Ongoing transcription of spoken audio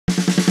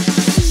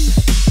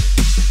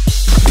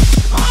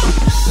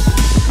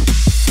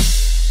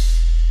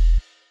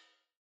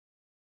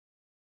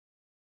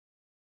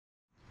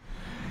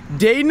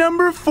day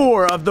number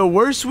 4 of the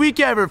worst week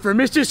ever for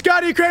Mr.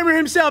 Scotty Cranmer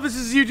himself. This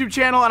is his YouTube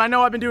channel, and I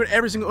know I've been doing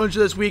every single inch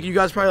of this week. You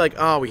guys are probably like,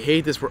 oh, we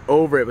hate this, we're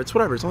over it, but it's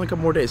whatever, it's only a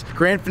couple more days.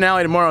 Grand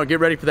finale tomorrow, get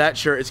ready for that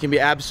shirt. It's gonna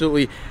be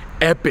absolutely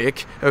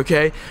epic,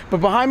 okay?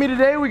 But behind me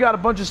today, we got a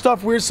bunch of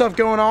stuff, weird stuff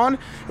going on.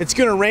 It's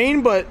gonna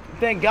rain, but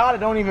thank God it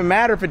don't even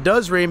matter if it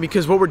does rain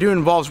because what we're doing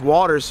involves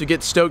water, so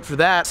get stoked for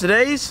that.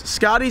 Today's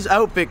Scotty's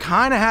outfit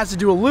kind of has to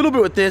do a little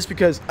bit with this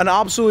because an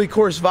obstacle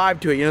course vibe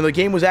to it. You know, the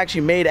game was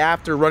actually made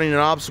after running an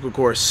obstacle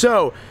course.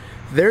 So,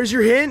 there's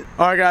your hint.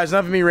 All right, guys,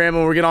 enough of me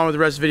rambling. We'll get on with the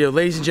rest of the video.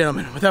 Ladies and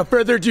gentlemen, without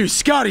further ado,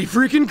 Scotty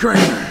freaking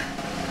Cranmer.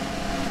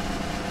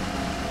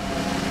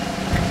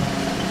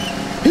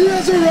 He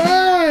has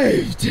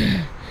arrived!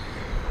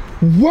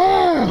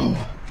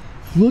 Wow!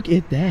 Look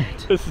at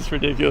that. This is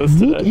ridiculous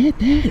today. Look at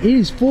that. It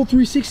is full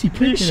 360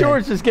 print. These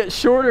shorts just get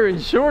shorter and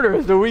shorter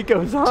as the week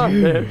goes on,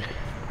 dude. Man.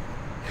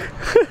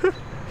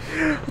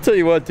 I'll tell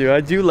you what, dude.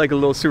 I do like a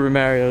little Super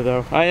Mario,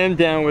 though. I am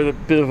down with a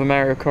bit of a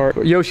Mario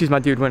Kart. Yoshi's my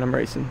dude when I'm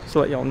racing, just to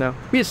let y'all know.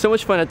 We had so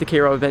much fun at the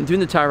K-Rob event, doing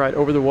the tire ride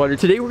over the water.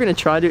 Today, we're going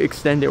to try to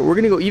extend it. We're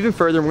going to go even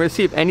further, and we're going to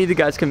see if any of the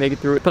guys can make it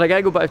through it. But I got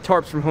to go buy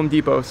tarps from Home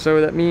Depot, so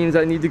that means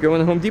I need to go in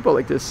the Home Depot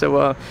like this.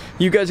 So,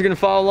 you guys are going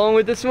to follow along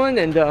with this one,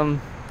 and,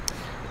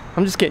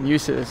 I'm just getting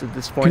used to this at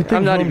this point.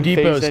 I'm not Home even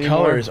Depot's anymore.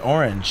 color is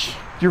orange.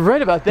 You're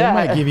right about that.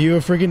 They might give you a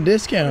freaking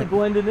discount.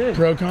 Blended in.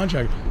 Pro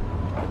contract.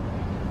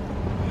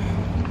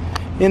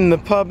 In the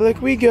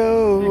public we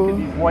go.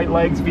 These white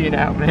legs being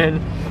out,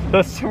 man.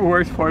 That's the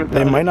worst part of it.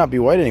 They might not be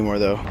white anymore,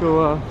 though.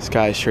 Go, This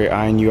guy's straight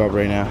eyeing you up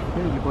right now.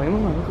 Yeah, you blame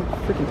him? I look like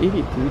a freaking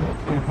idiot, dude.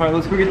 All right,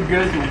 let's go get the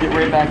goods and we'll get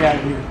right back out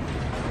of here.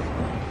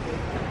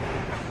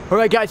 All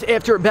right, guys,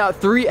 after about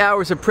 3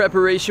 hours of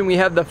preparation, we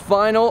have the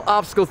final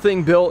obstacle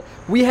thing built.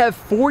 We have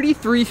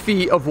 43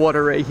 feet of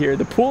water right here.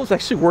 The pool is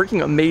actually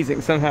working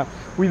amazing somehow.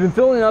 We've been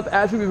filling it up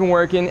as we've been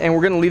working, and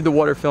we're gonna leave the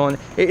water filling.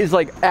 It is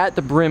like at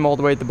the brim all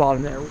the way at the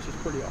bottom there, which is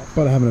pretty awesome.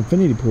 But I have an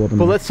infinity pool up in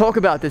But let's talk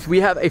about this.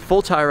 We have a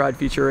full tire ride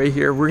feature right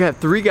here. We're gonna have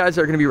 3 guys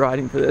that are gonna be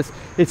riding for this.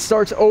 It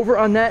starts over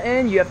on that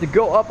end. You have to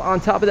go up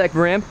on top of that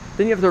ramp.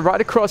 Then you have to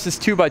ride across this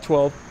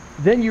 2x12.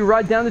 Then you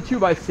ride down the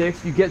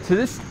 2x6, you get to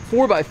this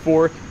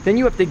 4x4, then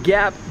you have to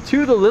gap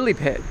to the lily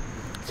pad.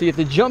 So you have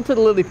to jump to the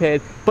lily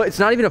pad, but it's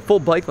not even a full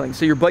bike length,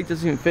 so your bike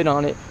doesn't even fit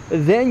on it.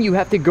 Then you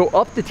have to go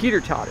up the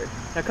teeter-totter.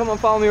 Now come on,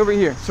 follow me over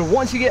here. So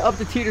once you get up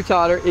the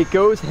teeter-totter, it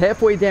goes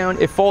halfway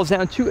down, it falls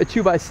down to a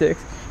 2x6,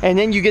 and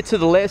then you get to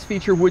the last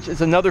feature, which is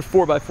another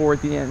 4x4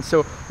 at the end.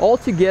 So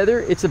altogether,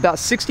 it's about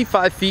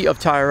 65 feet of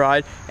tire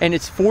ride, and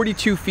it's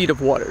 42 feet of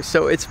water.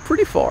 So it's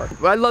pretty far.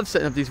 I love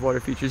setting up these water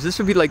features. This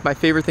would be like my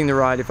favorite thing to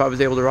ride if I was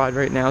able to ride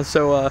right now.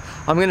 So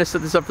I'm gonna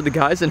set this up for the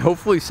guys, and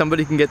hopefully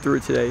somebody can get through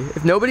it today.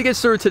 If nobody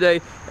gets through it today,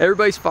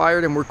 everybody's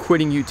fired and we're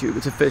quitting YouTube.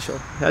 It's official.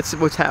 That's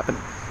what's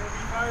happening.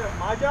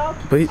 My job?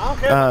 Please, I don't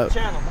care about the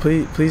channel.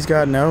 please,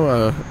 God,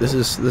 no. This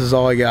is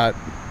all I got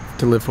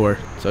to live for.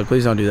 So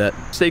please don't do that.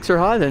 Stakes are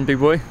high then, big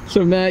boy.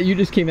 So Matt, you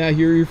just came out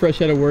here, you're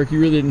fresh out of work, you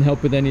really didn't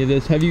help with any of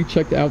this. Have you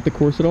checked out the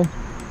course at all?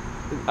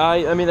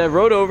 I mean, I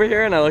rode over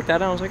here and I looked at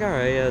it and I was like, all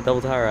right,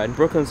 double tire ride.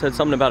 Brooklyn said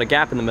something about a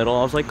gap in the middle.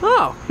 I was like,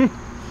 oh,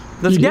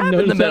 there's a gap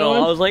in the middle.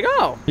 I was like,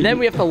 oh. And then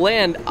we have to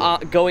land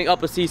going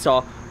up a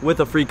seesaw with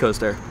a free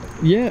coaster.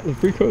 Yeah, the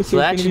free coaster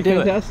is going to be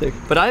fantastic.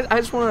 But I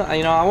just want to,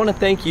 I want to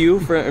thank you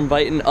for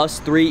inviting us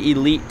 3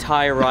 elite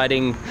tire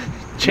riding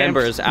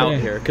members out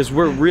here, because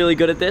we're really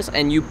good at this,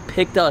 and you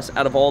picked us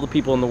out of all the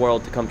people in the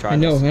world to come try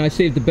this. I know, and I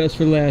saved the best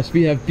for last.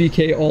 We have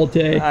BK all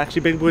day.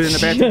 Actually, Big Boy's in the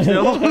bathroom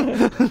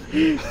still.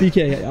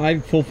 BK, I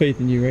have full faith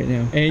in you right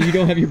now. And you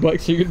don't have your bike,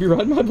 so you're going to be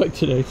riding my bike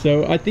today.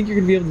 So I think you're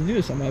going to be able to do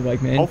this on my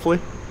bike, man.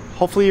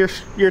 Hopefully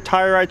your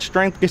tire ride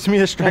strength gives me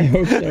the strength. I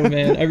hope so,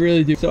 man. I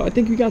really do. So I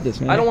think we got this,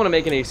 man. I don't want to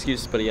make any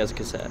excuses, but he has a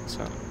cassette,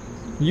 so.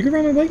 You can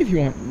ride my bike if you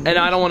want. And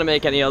I don't want to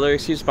make any other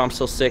excuses, but I'm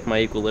still sick. My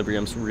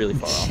equilibrium's really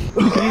far off.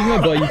 You can use my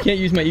bike. You can't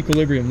use my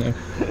equilibrium, though.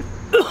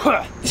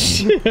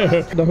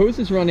 The hose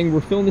is running.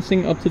 We're filling this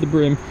thing up to the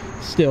brim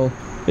still.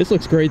 This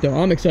looks great, though.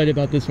 I'm excited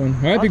about this one.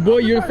 All right, big boy,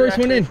 you're the first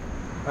one in.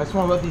 I just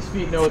want to let these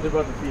feet know what they're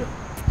about to feel.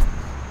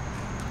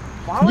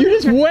 You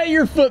just wet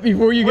your foot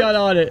before you got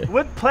on it.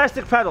 With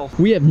plastic pedals.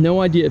 We have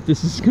no idea if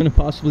this is going to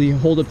possibly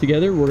hold up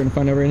together. We're going to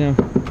find out right now.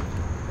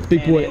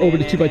 Big boy, over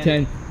to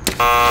 2x10.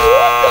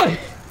 What?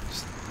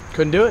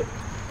 Couldn't do it.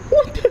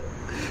 What the?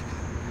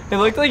 It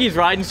looked like he's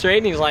riding straight,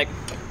 and he's like,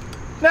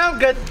 No, I'm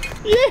good.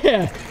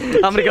 Yeah.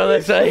 I'm going to go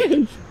this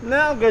way. No,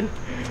 I'm good.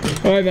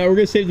 All right, Matt, we're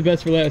going to save the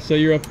best for last, so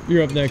you're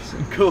up next.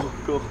 Cool.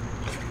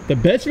 The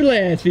best for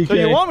last, VK. So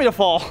you want me to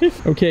fall?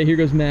 Okay, here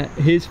goes Matt.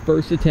 His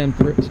first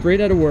attempt,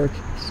 straight out of work.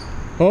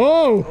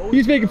 Oh,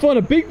 he's making fun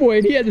of Big Boy,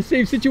 and he had the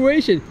same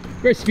situation. You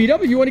better speed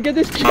up if you want to get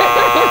this. Stupid.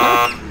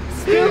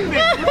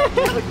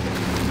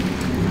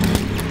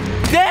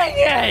 Dang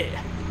it!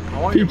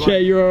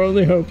 BK, you're our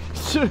only hope.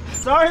 Sorry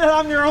that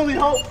I'm your only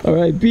hope. All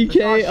right,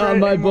 BK on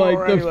my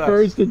bike, the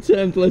first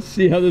attempt. Let's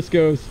see how this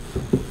goes.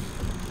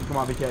 Come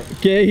on, BK.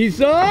 Okay, he's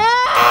There's no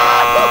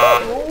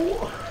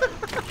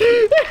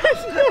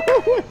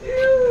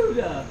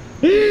way.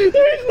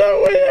 There's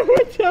no way that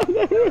went down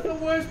that way. The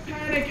worst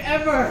panic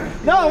ever.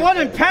 No, I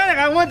wasn't panic.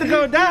 I wanted to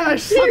go down. I He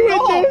slipped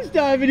went off.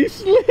 nosedive and he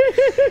slid.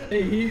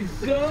 He's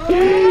so...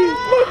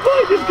 My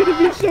bike is gonna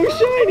be so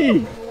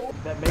shiny.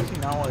 That makes me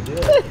not want to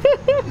do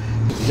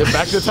it. Get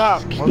back to the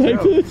top. Back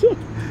to the top.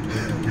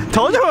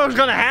 Told you what was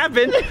gonna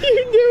happen.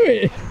 You knew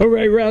it. All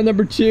right, round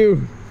number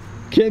 2.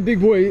 Can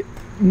Big Boy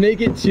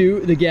make it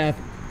to the gap?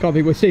 Come on,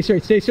 Big Boy, stay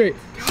straight, stay straight.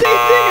 Same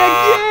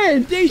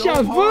thing again.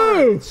 Deja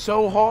vu. It's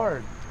so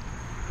hard.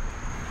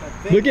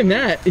 Look at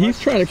Matt. He's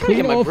trying to clean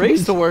Get my off brakes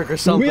his to work or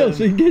something. wheels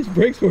so he gets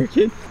brakes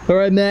working. All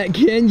right, Matt,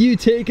 can you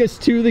take us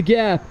to the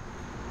gap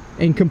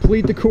and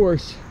complete the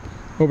course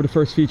over the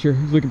first feature?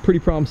 He's looking pretty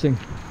promising.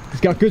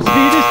 He's got good speed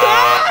this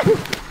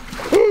time.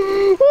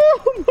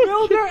 Oh my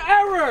Builder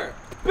error.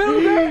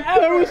 Builder error.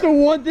 That was the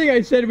one thing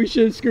I said we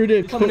should have screwed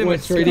in. Coming in Went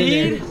with straight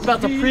in speed, there.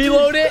 about to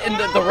preload it, and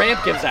the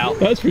ramp gives out.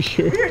 That's for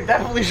sure. You're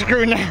definitely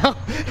screwed now.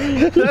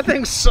 That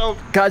thing's so...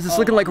 Guys, it's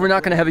looking like we're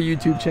not going to have a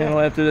YouTube channel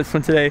after this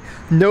one today.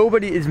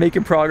 Nobody is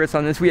making progress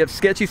on this. We have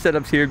sketchy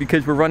setups here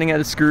because we're running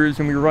out of screws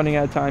and we're running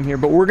out of time here.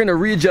 But we're going to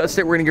readjust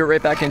it. We're going to get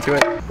right back into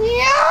it.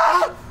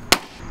 Yeah!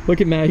 Look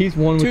at Matt. He's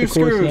one with the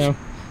course screws. now.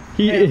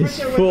 He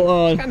is full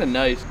on. Kind of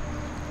nice.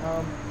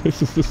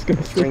 This is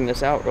disgusting. Bring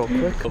this out real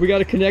quick. We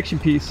got a connection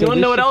piece. So You want to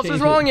this know what should else is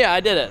change wrong? it. Yeah, I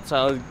did it.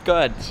 So go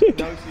ahead.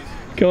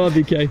 Come on,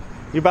 BK.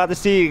 You're about to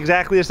see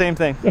exactly the same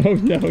thing. Oh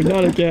no,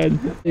 not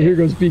again. Here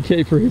goes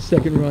BK for his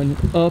second run.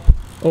 Up,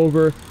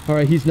 over. All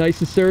right, he's nice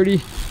and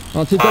sturdy.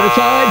 Onto the double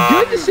side.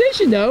 Good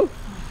decision, though.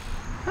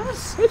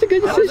 That's a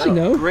good decision,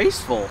 though.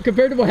 Graceful.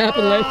 Compared to what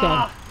happened last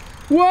time.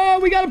 Whoa,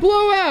 we got a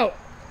blowout.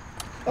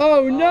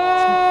 Oh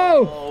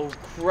no! Oh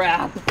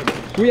crap.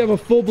 We have a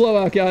full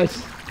blowout,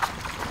 guys.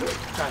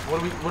 Guys, what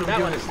do we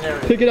do in this scenario?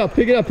 Pick it up,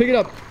 pick it up, pick it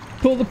up.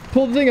 Pull the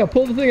thing up,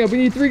 pull the thing up. We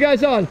need 3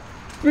 guys on.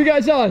 3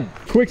 guys on.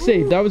 Quick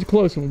save. That was a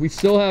close one. We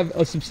still have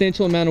a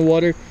substantial amount of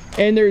water,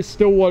 and there is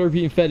still water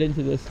being fed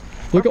into this.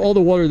 Look at all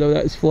the water, though,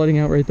 that is flooding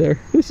out right there.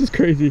 This is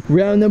crazy.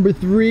 Round number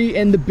 3,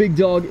 and the big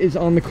dog is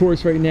on the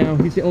course right now.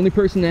 He's the only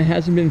person that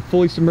hasn't been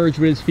fully submerged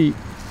with his feet.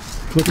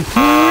 Looking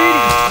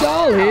pretty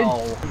solid.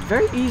 Wow.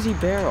 Very easy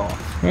bear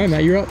off. All right,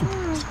 Matt, you're up.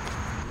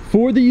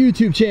 For the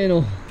YouTube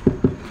channel,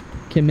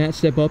 can Matt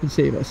step up and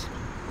save us?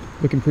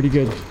 Looking pretty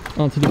good.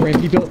 Onto the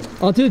ramp he built.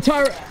 Onto the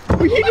tire.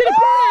 He did a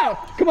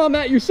burnout! Come on,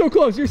 Matt, you're so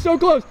close. You're so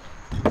close.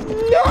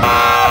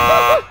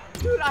 No!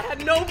 Dude, I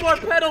had no more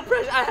pedal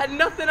pressure. I had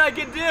nothing I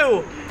could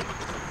do.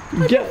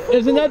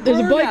 There's a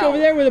bike over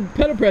there with a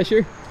pedal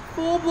pressure.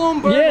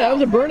 Full-blown burnout. Yeah, that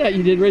was a burnout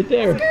you did right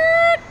there.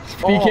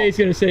 BK's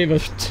gonna save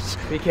us.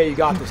 BK, you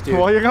got this, dude.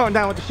 Well, you're going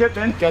down with the ship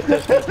then. Get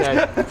this,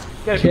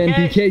 BK. Can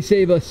BK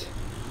save us?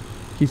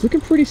 He's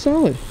looking pretty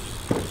solid.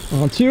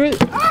 Onto it.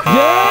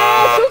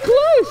 Yeah, so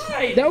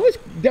close.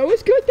 That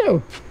was good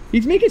though.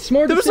 He's making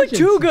smart That was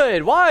decisions. like too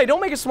good. Why? Don't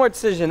make a smart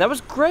decision. That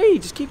was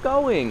great. Just keep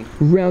going.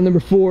 Round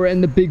number 4,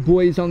 and the big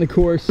boy is on the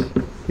course.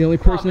 The only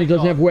person that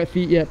doesn't have wet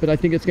feet yet, but I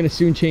think it's gonna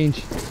soon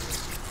change.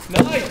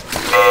 Nice. You need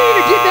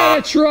to give that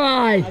a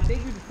try. I think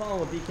you can follow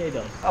what BK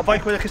does. A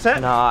bike with a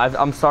cassette? No,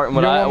 I'm starting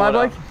what You don't I want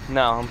my what I-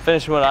 No, I'm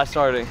finishing what I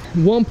started.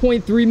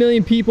 1.3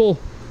 million people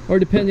are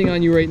depending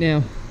on you right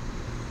now.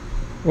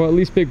 Or at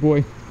least big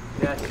boy.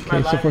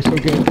 Okay, so far so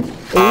good.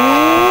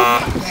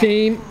 Ooh,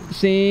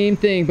 same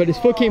thing, but his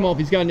foot came off.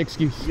 He's got an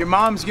excuse. Your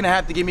mom's gonna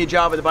have to give me a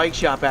job at the bike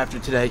shop after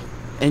today.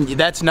 And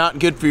that's not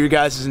good for your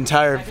guys'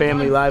 entire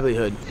family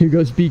livelihood. Here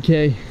goes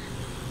BK.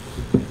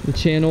 The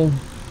channel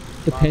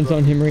depends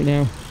on him right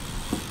now.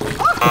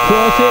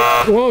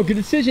 Across it. Whoa, good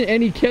decision,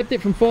 and he kept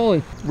it from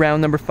falling.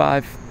 Round number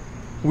 5.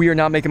 We are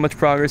not making much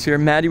progress here.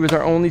 Maddie was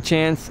our only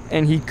chance,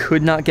 and he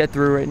could not get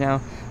through right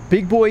now.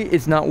 Big boy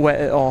is not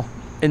wet at all,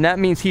 and that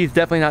means he's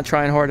definitely not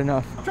trying hard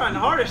enough. I'm trying the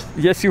hardest.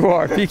 Yes, you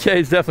are. BK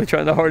is definitely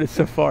trying the hardest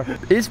so far.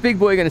 Is Big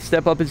Boy going to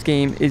step up his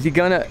game? Is he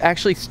going to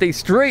actually stay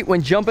straight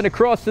when jumping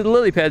across to the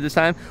lily pad this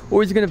time?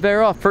 Or is he going to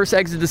veer off? First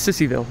exit to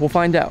Sissyville. We'll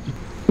find out.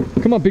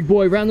 Come on, Big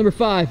Boy. Round number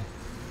 5.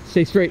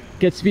 Stay straight.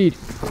 Get speed.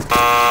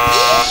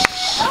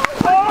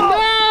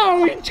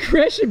 No! He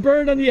crashed and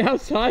burned on the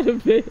outside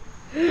of it.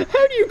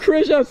 How do you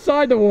crash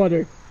outside the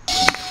water?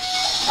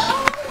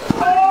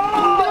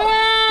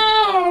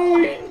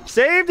 No!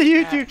 Save the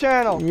YouTube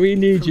channel. We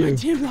need you.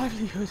 Team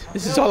livelihood.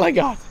 This is all I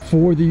got.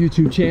 For the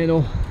YouTube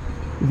channel,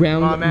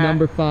 round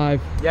number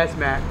 5. Yes,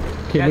 Matt.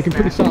 Okay, Yes, looking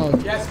pretty Matt.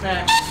 solid. Yes,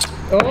 Matt.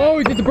 Oh,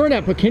 he did the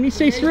burnout, but can he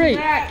stay straight?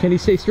 Matt. Can he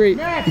stay straight?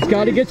 Matt, He's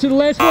got to get to the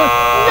last one.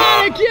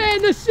 Not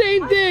again, the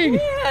same thing.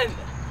 Man,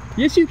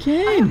 Yes, you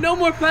can. no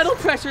more pedal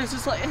pressure. It's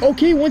just like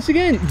Okay, once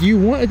again, do you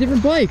want a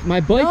different bike? My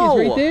bike No.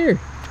 is right there.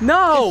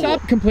 no.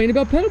 Stop complaining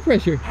about pedal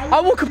pressure. I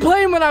will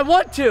complain when I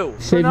want to.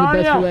 Saving the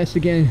best for last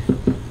again.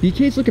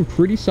 BK's looking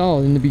pretty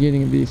solid in the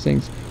beginning of these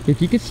things. If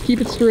he could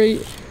keep it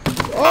straight.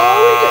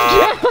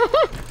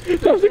 Oh, he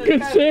just that was a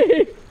good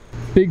save.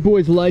 Big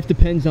Boy's life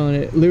depends on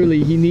it.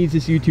 Literally, he needs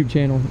this YouTube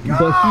channel.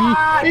 But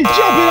he is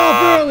jumping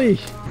off early.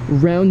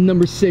 Round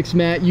number 6,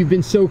 Matt. You've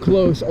been so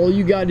close. All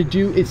you got to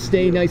do is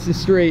stay nice and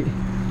straight.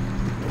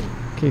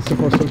 Okay, so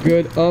far so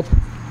good. Up.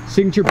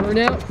 Signature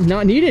burnout.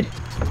 Not needed.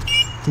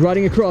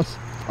 Riding across.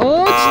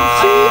 Oh, it's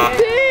the same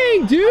thing.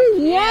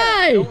 doing, dude?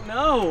 Why? I don't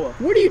know.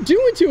 What are you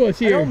doing to us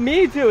here? I don't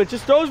mean to. It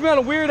just throws me on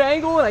a weird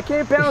angle and I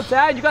can't balance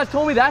that. You guys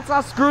told me that's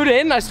not screwed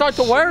in and I start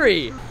to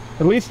worry.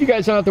 At least you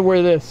guys don't have to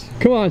wear this.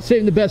 Come on,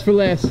 saving the best for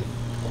last.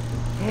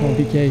 Come on,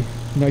 BK.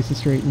 Nice and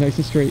straight, nice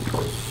and straight.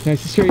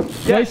 Nice and straight,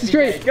 nice and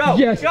straight. Go,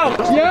 yes. go.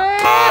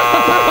 Yeah!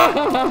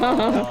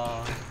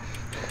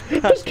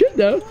 That's good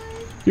though.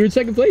 You're in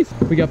second place.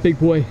 We got big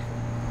boy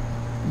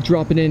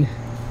dropping in.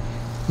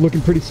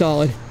 Looking pretty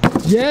solid.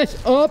 Yes,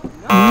 up.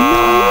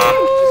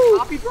 No!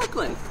 Copy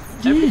Brooklyn.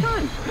 Every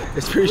time.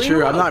 It's pretty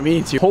true. I'm not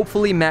meaning to.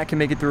 Hopefully Matt can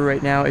make it through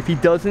right now. If he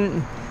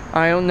doesn't,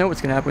 I don't know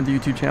what's gonna happen with the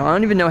YouTube channel. I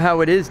don't even know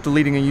how it is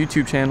deleting a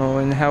YouTube channel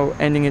and how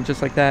ending it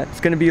just like that. It's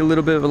gonna be a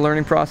little bit of a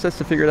learning process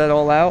to figure that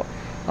all out.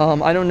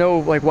 I don't know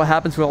like what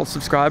happens with all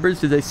subscribers.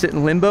 Do they sit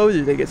in limbo?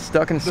 Do they get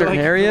stuck in a certain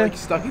area? They're like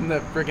stuck in the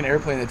freaking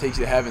airplane that takes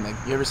you to heaven. Like,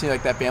 you ever seen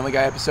like that Family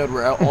Guy episode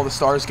where all the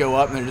stars go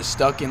up and they're just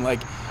stuck in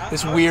like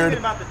this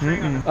weird...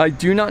 I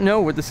do not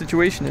know what the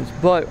situation is,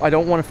 but I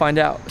don't want to find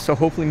out. So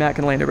hopefully Matt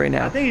can land it right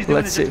now. I think he's doing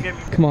Let's it see. just to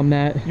get me. Come on,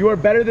 Matt. You are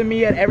better than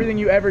me at everything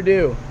you ever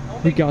do.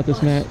 We got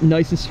this, Matt.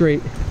 Nice and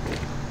straight.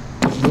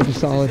 This is looking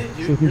solid.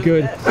 It's looking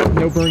good.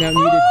 No burnout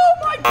needed. Oh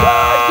my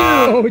God,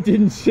 dude! Oh, it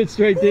didn't sit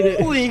straight, did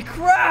it? Holy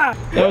crap!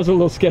 That was a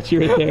little sketchy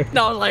right there.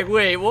 No, I was like,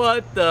 wait,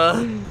 what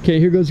the? Okay,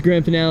 here goes the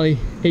grand finale.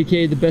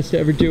 aka the best to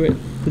ever do it.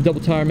 The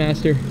double tire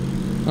master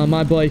on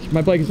my bike.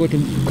 My bike is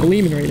looking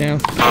gleaming right now.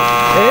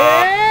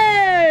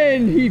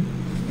 And he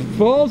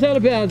falls out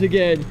of bounds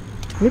again.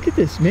 Look at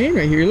this man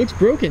right here. He looks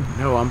broken.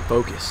 No, I'm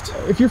focused.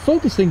 If you're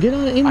focused, then get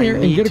on in there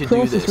and get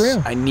across this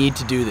rail. I need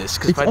to do this.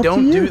 Because if It's I up to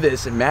don't you. do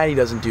this, and Maddie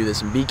doesn't do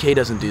this, and BK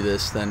doesn't do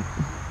this, then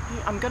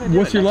I'm gonna do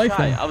What's it your next life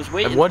try. then? I was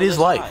waiting. what for is this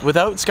life? try.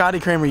 Without Scotty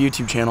Cranmer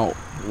YouTube channel,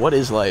 what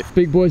is life?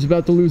 Big boy's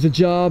about to lose a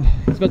job.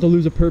 He's about to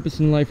lose a purpose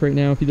in life right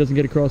now if he doesn't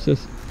get across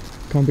this.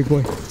 Come on, big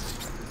boy.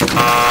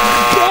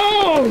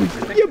 Oh!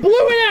 You blew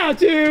it out,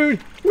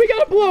 dude! We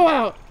got a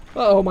blowout!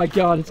 Oh my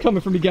God, it's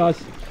coming for me,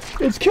 guys.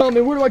 It's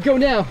coming. Where do I go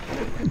now?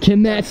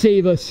 Can Matt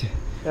save us?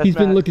 He's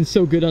been looking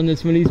so good on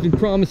this one. He's been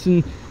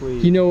promising,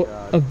 you know,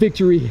 a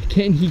victory.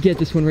 Can he get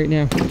this one right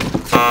now?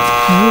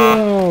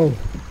 Whoa!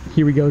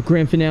 Here we go,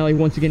 grand finale.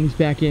 Once again, he's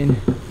back in.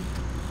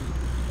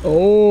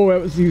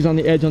 Oh, he was on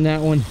the edge on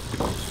that one.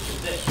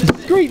 This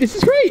is great. This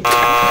is great.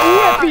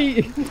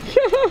 Whippy.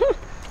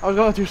 I was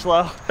going too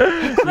slow.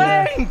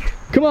 Frank!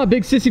 Come on,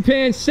 big sissy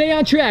pants. Stay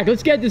on track.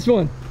 Let's get this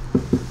one.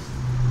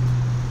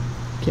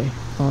 Okay,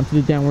 on to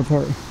the downward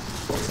part.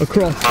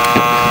 Across.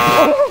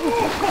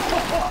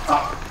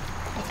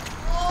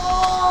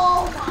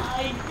 Oh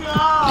my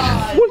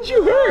God! What'd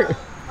you hurt?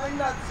 I'm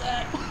not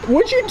Zach.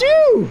 What'd you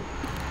do?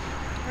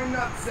 I'm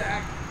not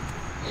Zach.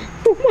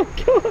 Oh my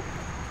God.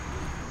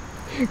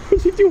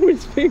 What's he doing with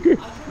his finger?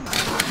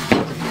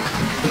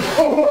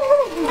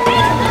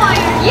 Are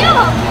you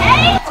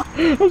okay?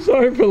 I'm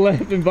sorry for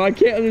laughing, but I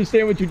can't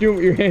understand what you're doing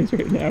with your hands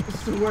right now.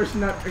 It's the worst.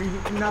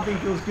 Nothing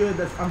feels good.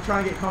 I'm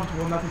trying to get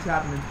comfortable. Nothing's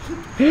happening.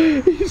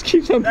 He just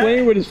keeps on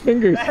playing with his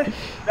fingers.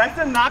 That's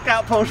a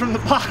knockout pose from the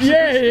box.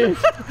 Yeah, it is.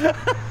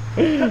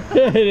 Yeah,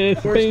 it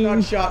is. Worst Bing.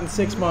 nut shot in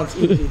 6 months.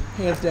 Easy.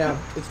 Hands down.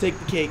 Let's take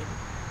the cake.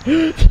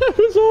 That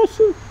was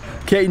awesome.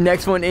 Okay,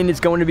 next one in is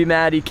going to be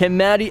Maddie. Can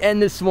Maddie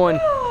end this one,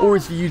 or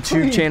is the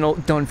YouTube channel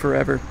done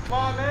forever? Come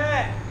on,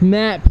 man.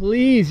 Matt,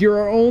 please, you're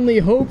our only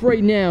hope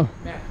right now.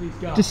 Matt, please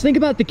go. Just think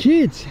about the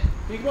kids.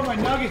 think about my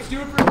nuggets. Do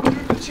it for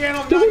the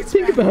channel. Don't Nuggets,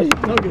 think Matt. about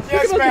it, Nuggets.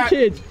 Yes, Think about Matt. the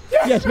kids.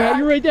 Yes, Matt,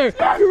 you're right there.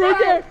 Yes, You're right Matt.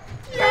 there.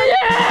 Yeah!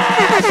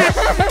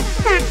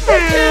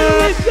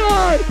 It's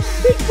done!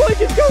 His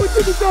bike is going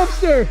to the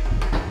dumpster!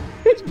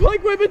 His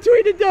bike went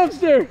between the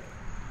dumpster!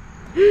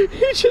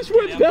 He just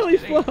went belly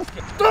flop.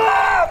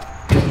 Stop!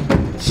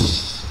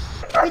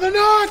 Are the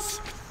nuts?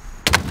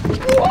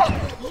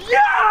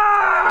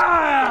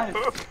 Yes!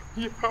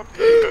 What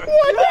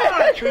the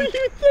heck were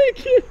you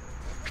thinking?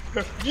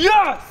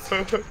 Yes!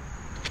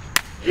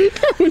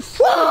 That was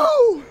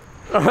so...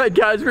 Alright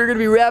guys, we're going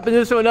to be wrapping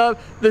this one up.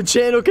 The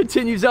channel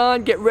continues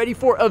on. Get ready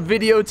for a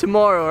video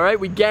tomorrow, alright?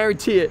 We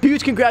guarantee it.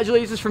 Huge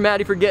congratulations for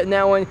Maddie for getting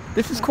that one.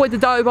 This is quite the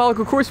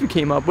diabolical course we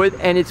came up with,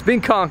 and it's been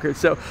conquered.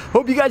 So,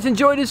 hope you guys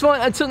enjoyed this one.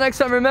 Until next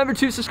time, remember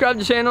to subscribe to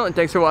the channel, and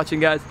thanks for watching,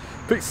 guys.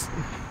 Peace.